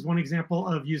Connect. This is one example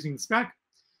of using the spec,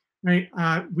 right?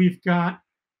 We've got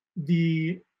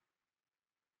the,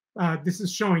 this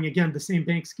is showing, again, the same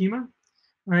bank schema,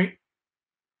 right?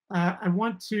 I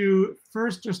want to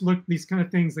first just look at these kind of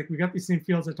things, like we got these same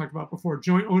fields I talked about before.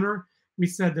 Joint owner, we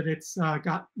said that it's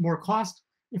got more cost.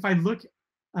 If I look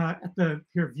at the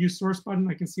view source button,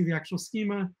 I can see the actual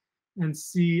schema and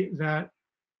see that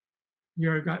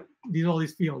here I've got all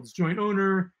these fields: joint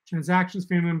owner, transactions,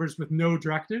 family members with no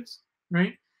directives,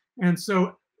 right? And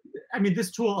so, I mean,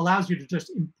 this tool allows you to just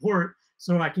import,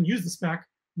 so I can use the spec,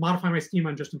 modify my schema,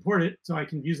 and just import it, so I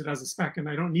can use it as a spec, and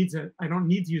I don't need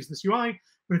to use this UI.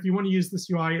 But if you want to use this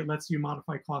UI, it lets you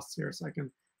modify costs here. So I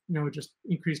can, just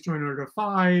increase joint order to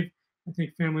 5. I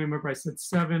think family member, I said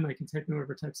 7. I can type in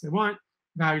whatever types I want,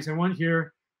 values I want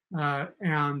here.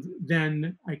 And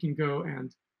then I can go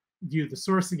and view the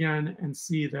source again and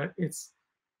see that it's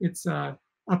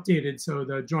updated. So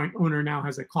the joint owner now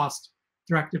has a cost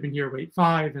directive in here, weight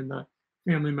 5, and the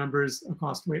family members a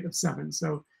cost weight of 7.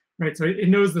 So, right, so it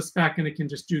knows the spec and it can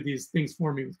just do these things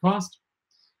for me with cost.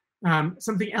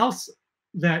 Something else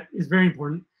that is very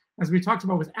important, as we talked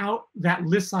about, without that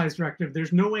list size directive,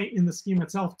 there's no way in the schema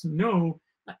itself to know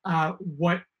how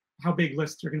big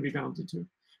lists are going to be bounded to.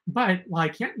 But while I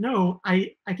can't know,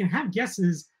 I can have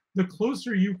guesses. The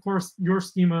closer your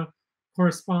schema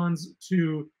corresponds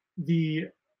to the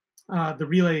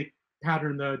relay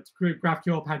pattern, the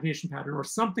GraphQL pagination pattern, or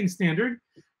something standard,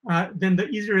 then the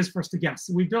easier it is for us to guess.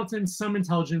 So we built in some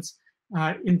intelligence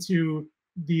into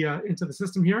the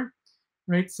system here,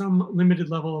 right? Some limited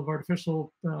level of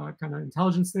artificial kind of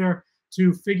intelligence there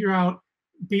to figure out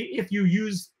if you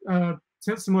use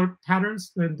similar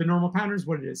patterns, the normal patterns,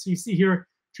 what it is. So you see here,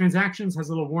 transactions has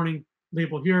a little warning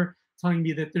label here telling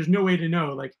me that there's no way to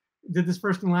know, like, did this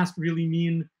first and last really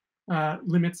mean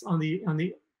limits on the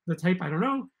type? I don't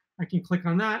know. I can click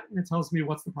on that and it tells me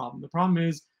what's the problem. The problem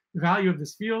is the value of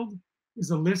this field is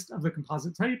a list of the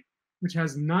composite type, which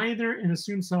has neither an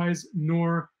assumed size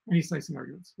nor any slicing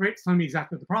arguments, right? It's telling me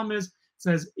exactly what the problem is. It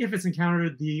says if it's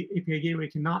encountered, the API gateway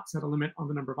cannot set a limit on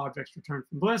the number of objects returned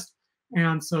from the list.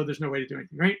 and so there's no way to do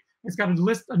anything, right? It's got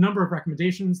a number of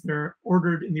recommendations. They're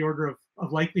ordered in the order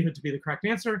of likelihood to be the correct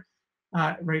answer,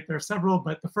 right? There are several,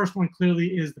 but the first one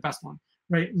clearly is the best one,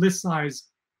 right? List size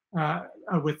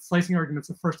with slicing arguments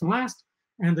of first and last,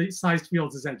 and the sized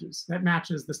fields as edges. That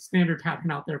matches the standard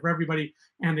pattern out there for everybody,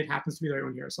 and it happens to be the right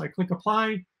one here. So I click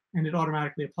apply, and it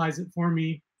automatically applies it for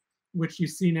me, which you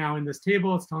see now in this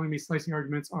table. It's telling me slicing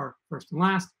arguments are first and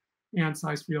last, and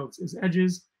size fields is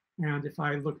edges. And if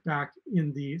I look back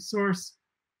in the source,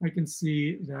 I can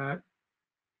see that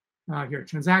here,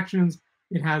 transactions,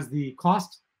 it has the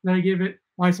cost that I gave it.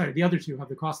 Oh, sorry, the other two have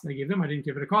the cost that I gave them. I didn't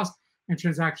give it a cost. And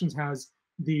transactions has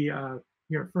the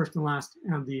here, first and last,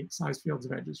 and the size fields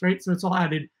of edges, right? So it's all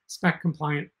added spec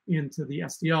compliant into the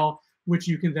SDL, which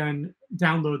you can then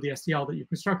download the SDL that you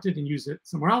constructed and use it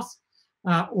somewhere else,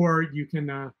 or you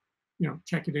can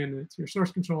check it in to your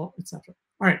source control, etc.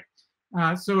 All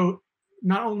right. So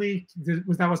not only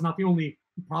was not the only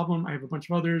problem, I have a bunch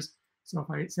of others. So if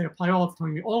I say apply all, it's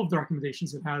telling me all of the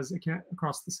recommendations it has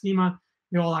across the schema.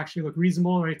 They all actually look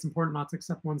reasonable, right? It's important not to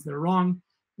accept ones that are wrong,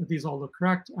 but these all look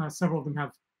correct. Several of them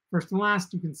have first and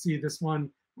last. You can see this one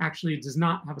actually does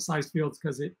not have a size fields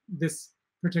because this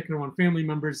particular one, family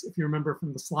members, if you remember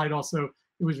from the slide also,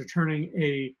 it was returning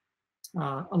a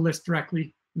list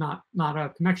directly, not a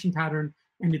connection pattern,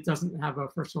 and it doesn't have a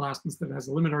first or last, instead it has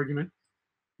a limit argument.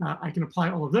 I can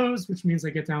apply all of those, which means I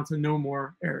get down to no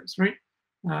more errors, right?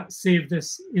 Save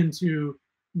this into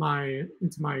my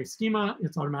schema.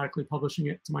 It's automatically publishing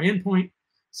it to my endpoint.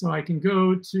 So I can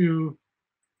go to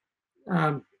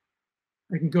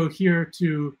here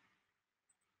to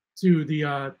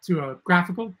a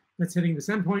graphical that's hitting this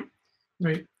endpoint,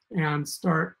 right, and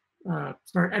start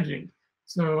editing.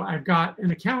 So I've got an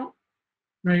account,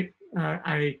 right?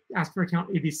 I ask for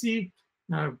account ABC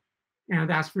and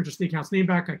ask for just the account's name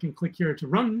back. I can click here to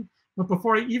run, but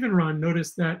before I even run,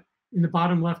 notice that in the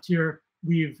bottom left here,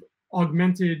 we've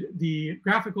augmented the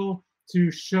graphical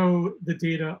to show the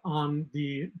data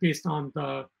based on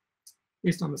the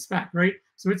spec, right?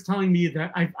 So it's telling me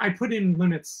that I put in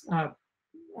limits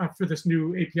for this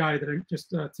new API that I just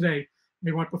today,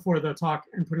 I went before the talk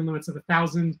and put in limits of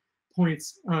 1,000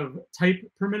 points of type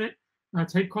per minute,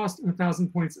 type cost, and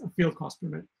 1,000 points of field cost per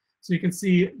minute. So you can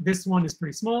see this one is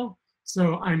pretty small.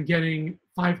 So I'm getting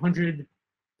 500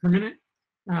 per minute.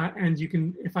 And you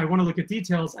can, if I want to look at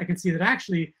details, I can see that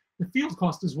actually the field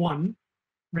cost is 1,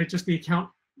 right? Just the account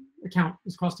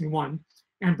is costing 1.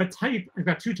 But type, I've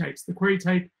got 2 types, the query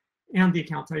type and the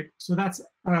account type. So that's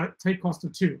a type cost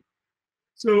of 2.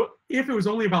 So if it was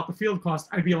only about the field cost,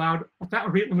 I'd be allowed a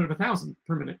rate limit of 1,000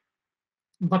 per minute.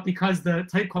 But because the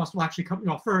type cost will actually cut me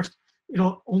off first,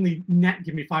 it'll only net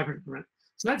give me 500 per minute.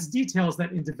 So that's details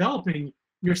that in developing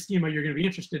your schema you're going to be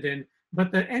interested in.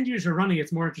 But the end user running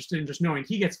it's more interested in just knowing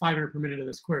he gets 500 per minute of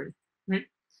this query, right?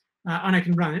 And I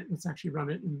can run it. Let's actually run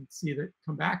it and see that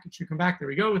come back. It should come back. There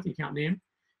we go with the account name.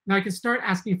 Now I can start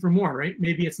asking for more, right?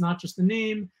 Maybe it's not just the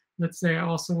name. Let's say I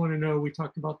also want to know, we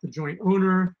talked about the joint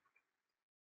owner.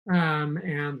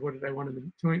 And what did I want in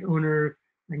the joint owner?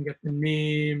 I can get the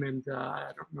name and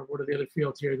I don't remember what are the other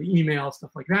fields here, the email,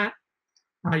 stuff like that.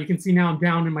 You can see now I'm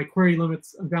down in my query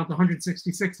limits. I'm down to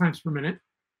 166 times per minute.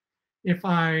 If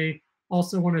I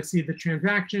also want to see the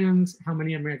transactions, how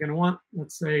many am I going to want?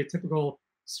 Let's say typical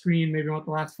screen, maybe I want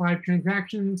the last 5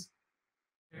 transactions.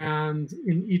 And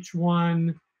in each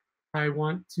one, I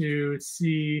want to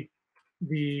see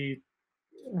the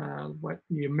what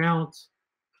the amount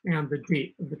and the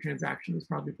date of the transaction is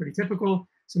probably pretty typical.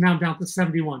 So now I'm down to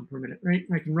 71 per minute, right?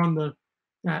 I can run that,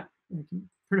 I can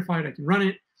prettify it, I can run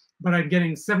it, but I'm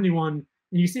getting 71.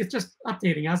 And you see it's just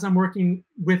updating. As I'm working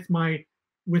with my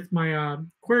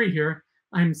query here,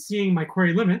 I'm seeing my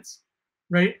query limits,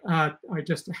 right? I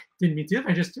just didn't mean to.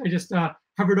 I just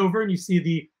hovered over and you see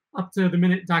the up to the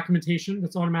minute documentation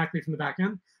that's automatically from the back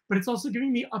end, but it's also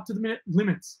giving me up to the minute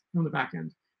limits from the back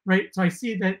end, right? So I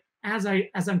see that as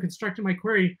I'm constructing my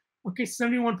query, okay,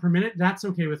 71 per minute, that's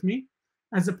okay with me,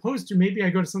 as opposed to maybe I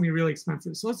go to something really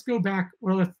expensive. So let's go back,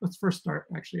 or let's first start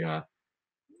actually.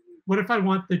 What if I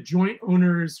want the joint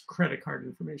owner's credit card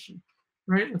information,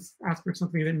 right? Let's ask for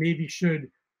something that maybe should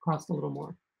cost a little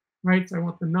more, right? So I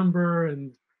want the number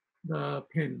and the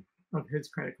PIN of his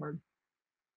credit card.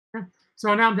 Okay.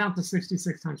 So now I'm down to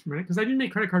 66 times per minute because I didn't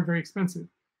make credit card very expensive,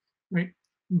 right?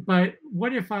 But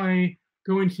what if I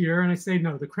go in here and I say,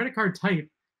 no, the credit card type,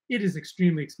 it is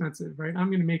extremely expensive, right? I'm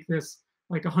going to make this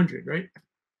like 100, right?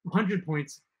 100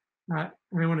 points, and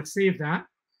I want to save that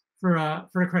for a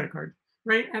credit card,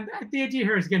 right? And the idea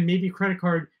here is, again, maybe credit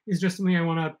card is just something I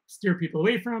want to steer people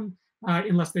away from,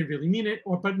 unless they really mean it,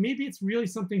 but maybe it's really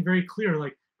something very clear,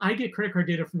 like I get credit card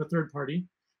data from a third party.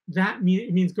 That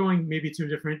means going maybe to a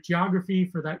different geography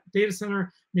for that data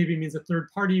center. Maybe it means a third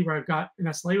party where I've got an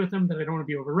SLA with them that I don't want to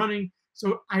be overrunning.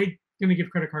 So I'm going to give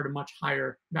credit card a much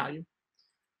higher value,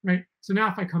 right? So now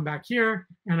if I come back here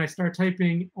and I start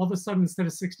typing, all of a sudden instead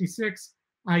of 66,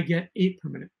 I get 8 per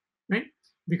minute, right?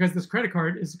 Because this credit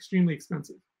card is extremely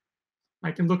expensive.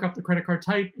 I can look up the credit card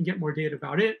type and get more data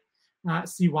about it,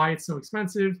 see why it's so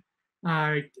expensive.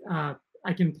 I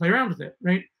can play around with it,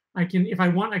 right? I can, if I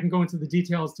want, I can go into the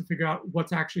details to figure out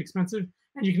what's actually expensive.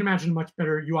 And you can imagine much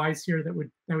better UIs here that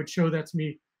would show that to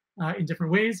me in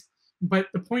different ways. But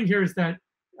the point here is that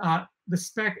the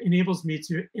spec enables me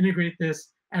to integrate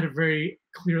this at a very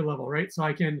clear level, right? So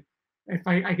I can, if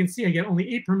I can see I get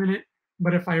only 8 per minute,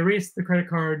 but if I erase the credit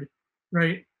card,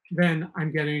 right, then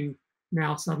I'm getting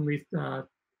now suddenly,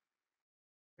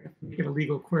 make it a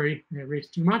legal query, I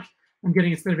erased too much, I'm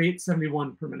getting instead of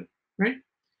 871 per minute, right?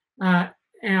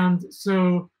 And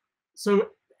so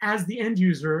as the end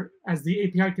user, as the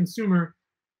API consumer,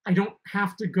 I don't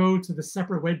have to go to the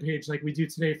separate web page like we do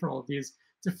today for all of these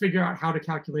to figure out how to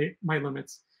calculate my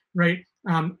limits, right?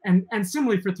 And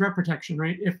similarly for threat protection,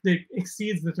 right? If it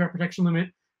exceeds the threat protection limit,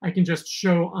 I can just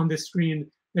show on this screen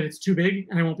that it's too big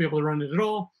and I won't be able to run it at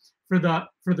all. For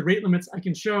the rate limits, I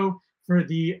can show and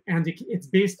it's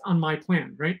based on my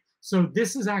plan, right? So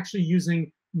this is actually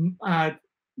using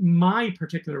my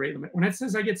particular rate limit. When it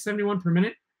says I get 71 per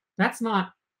minute, that's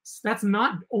not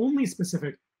only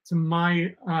specific to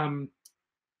my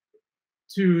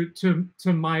to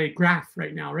my graph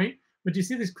right now, right? But you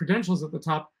see these credentials at the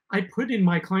top. I put in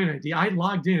my client ID. I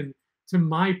logged in to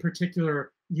my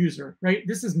particular user, right?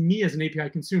 This is me as an API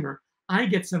consumer. I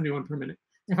get 71 per minute.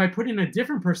 If I put in a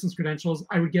different person's credentials,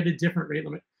 I would get a different rate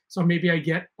limit. So maybe I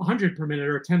get 100 per minute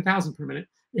or 10,000 per minute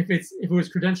if it was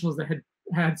credentials that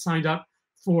had signed up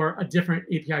for a different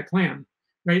API plan,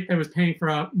 right? That was paying for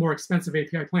a more expensive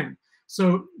API plan.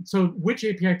 So which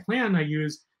API plan I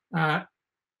use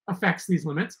affects these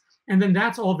limits, and then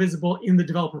that's all visible in the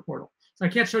developer portal. So I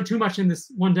can't show too much in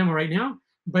this one demo right now,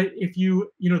 but if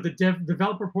the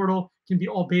developer portal can be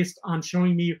all based on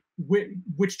showing me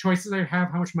which choices I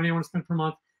have, how much money I want to spend per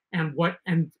month,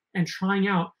 and trying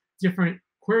out different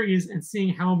queries and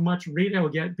seeing how much rate I will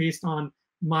get based on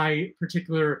my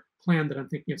particular plan that I'm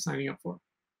thinking of signing up for.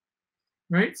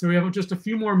 Right, so we have just a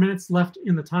few more minutes left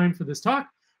in the time for this talk.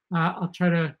 I'll try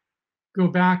to go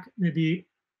back, maybe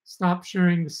stop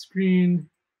sharing the screen.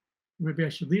 Maybe I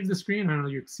should leave the screen. I don't know,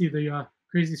 you can see the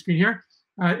crazy screen here.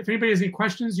 If anybody has any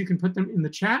questions, you can put them in the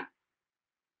chat.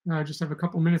 Just have a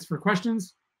couple minutes for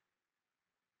questions.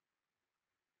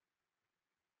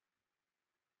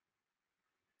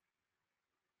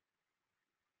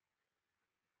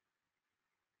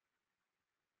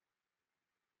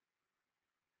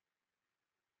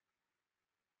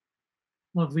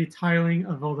 Lovely tiling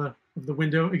of the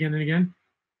window again and again.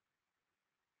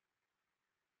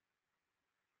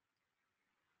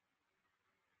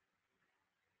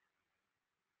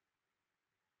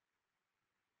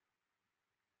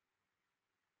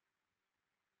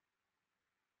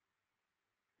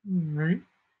 All right.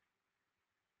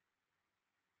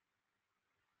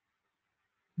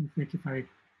 I think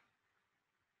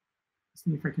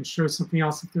see if I can show something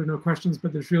else if there are no questions,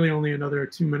 but there's really only another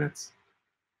 2 minutes.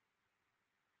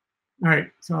 All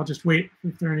right, so I'll just wait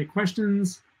if there are any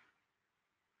questions.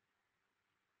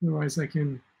 Otherwise, I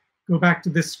can go back to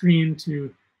this screen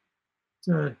to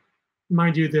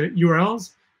remind you the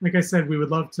URLs. Like I said, we would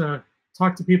love to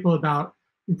talk to people about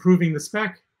improving the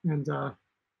spec and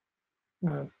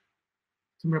come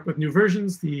up with new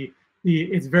versions.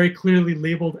 It's very clearly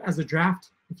labeled as a draft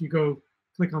if you go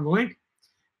click on the link,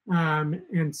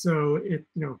 and so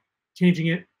changing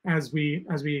it as we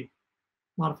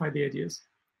modify the ideas.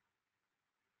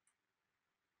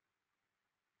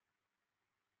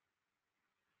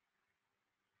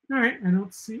 All right, I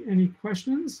don't see any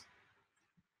questions.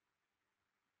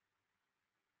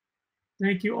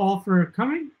 Thank you all for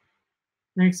coming.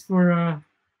 Thanks for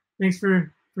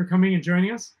coming and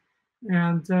joining us.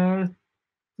 And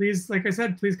please, like I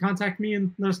said, please contact me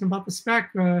and let us know about the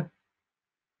spec.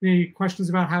 Any questions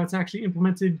about how it's actually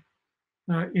implemented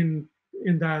in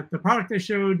the product I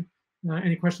showed.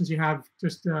 Any questions you have,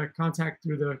 just contact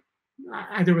through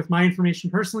either with my information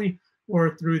personally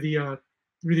or through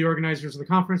the organizers of the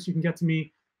conference. You can get to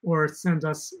me, or send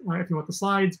us if you want the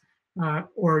slides,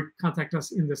 or contact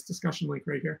us in this discussion link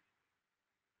right here.